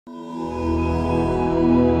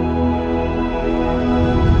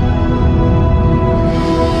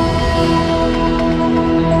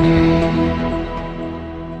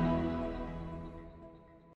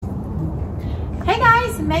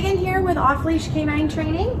Off-Leash Canine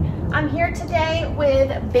Training. I'm here today with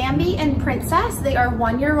Bambi and Princess. They are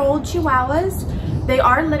 1-year-old Chihuahuas. They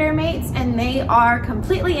are litter mates and they are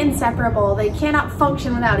completely inseparable. They cannot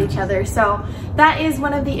function without each other. So that is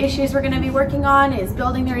one of the issues we're going to be working on, is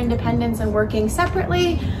building their independence and working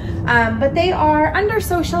separately. But they are under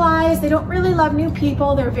socialized. They don't really love new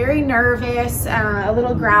people. They're very nervous, a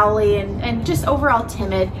little growly, and just overall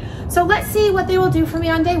timid. So let's see what they will do for me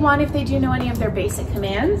on day 1 if they do know any of their basic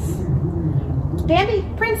commands. Bambi,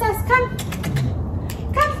 Princess, come.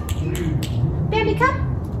 Come. Bambi,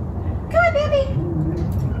 come. Come on, Bambi.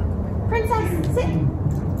 Princess, sit.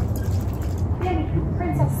 Bambi,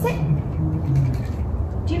 Princess, sit.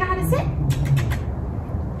 Do you know how to sit?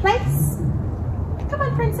 Place. Come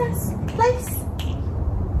on, Princess. Place.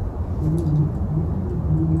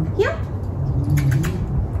 Heel.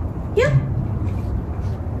 Heel.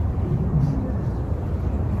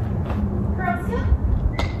 Curls heel.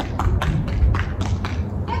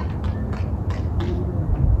 Yep.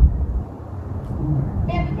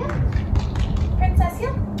 Bambi heel. Princess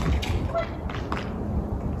heel. Come on.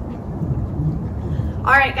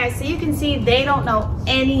 All right, guys, so you can see they don't know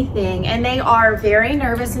anything and they are very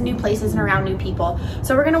nervous in new places and around new people.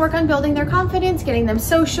 So we're gonna work on building their confidence, getting them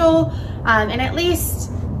social, and at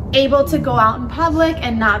least able to go out in public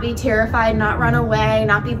and not be terrified, not run away,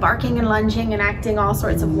 not be barking and lunging and acting all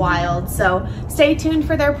sorts of wild. So stay tuned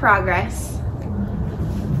for their progress.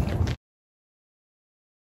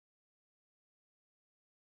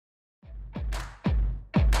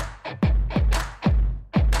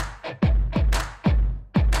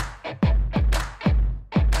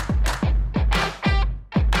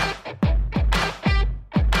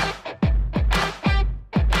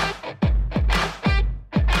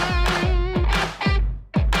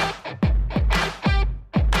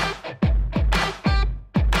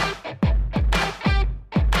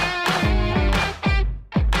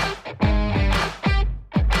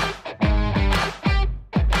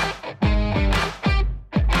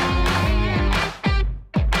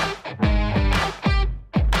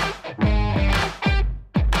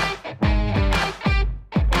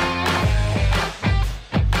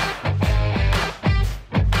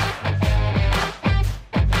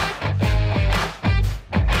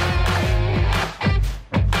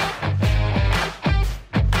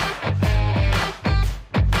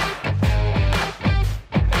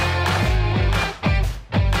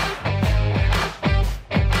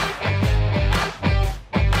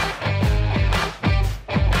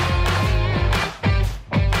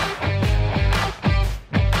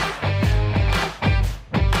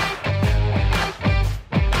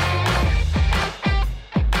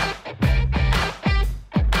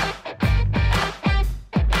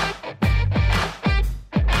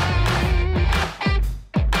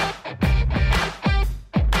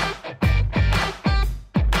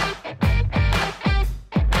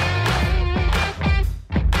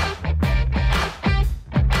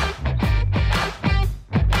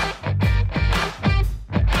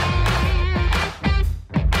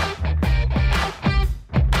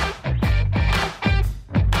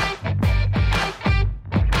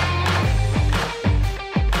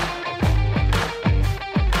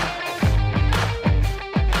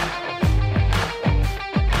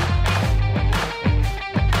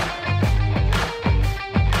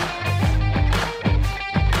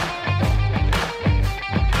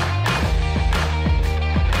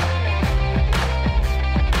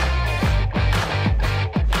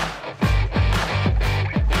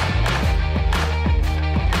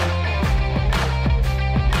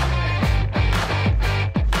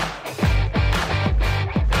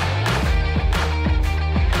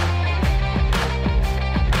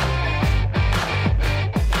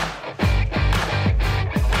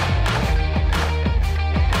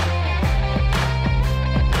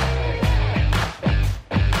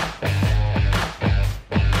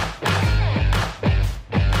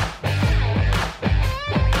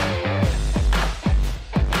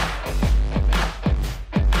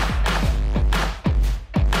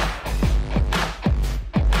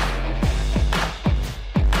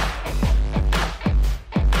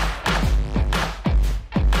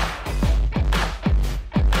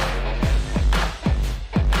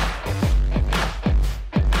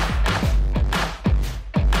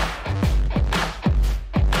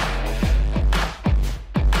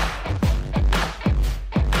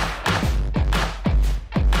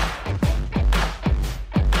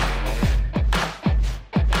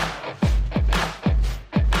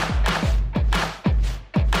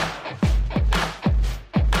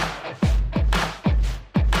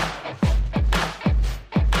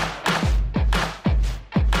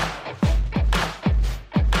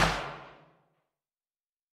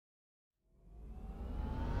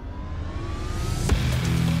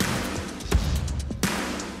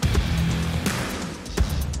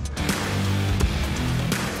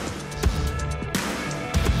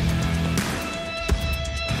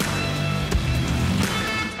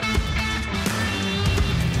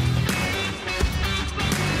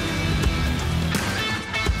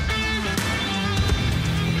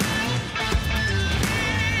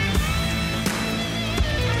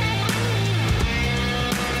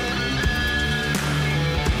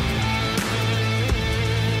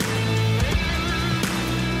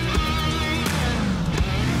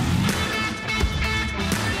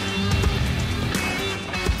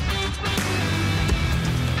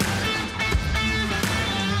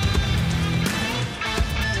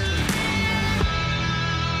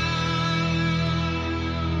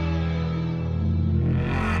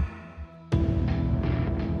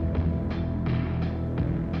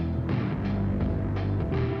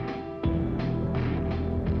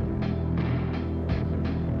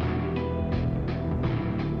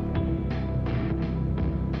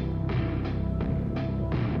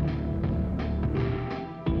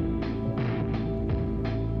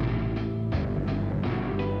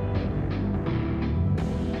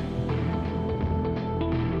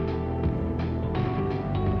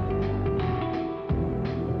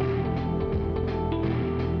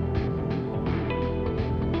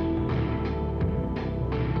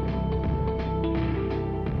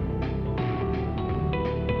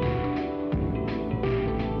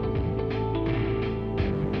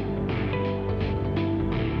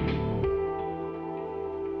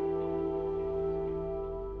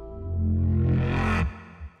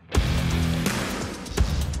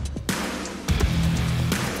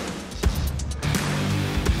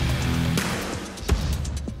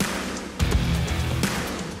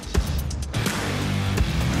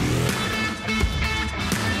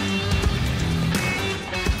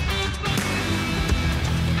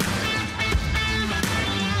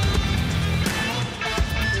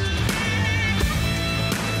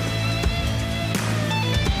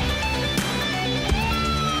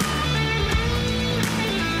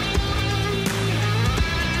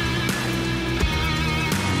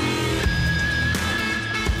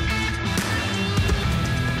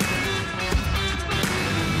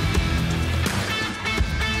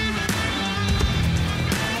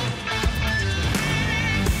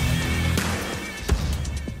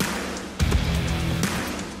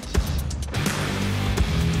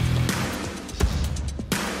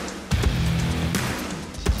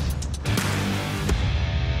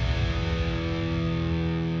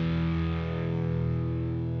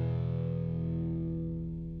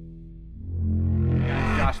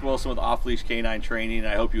 Josh Wilson with Off-Leash Canine Training, and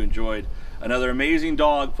I hope you enjoyed another amazing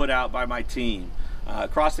dog put out by my team.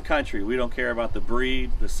 Across the country, we don't care about the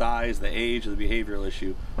breed, the size, the age, or the behavioral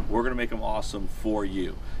issue. We're going to make them awesome for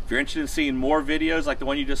you. If you're interested in seeing more videos like the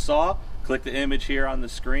one you just saw, click the image here on the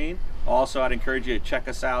screen. Also, I'd encourage you to check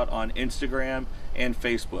us out on Instagram and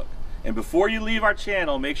Facebook. And before you leave our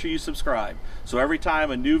channel, make sure you subscribe. So every time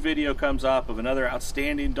a new video comes up of another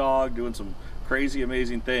outstanding dog doing some crazy,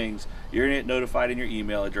 amazing things, you're going to get notified in your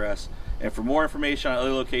email address. And for more information on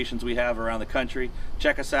other locations we have around the country,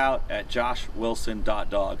 check us out at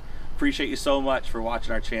joshwilson.dog. Appreciate you so much for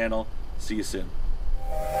watching our channel. See you soon.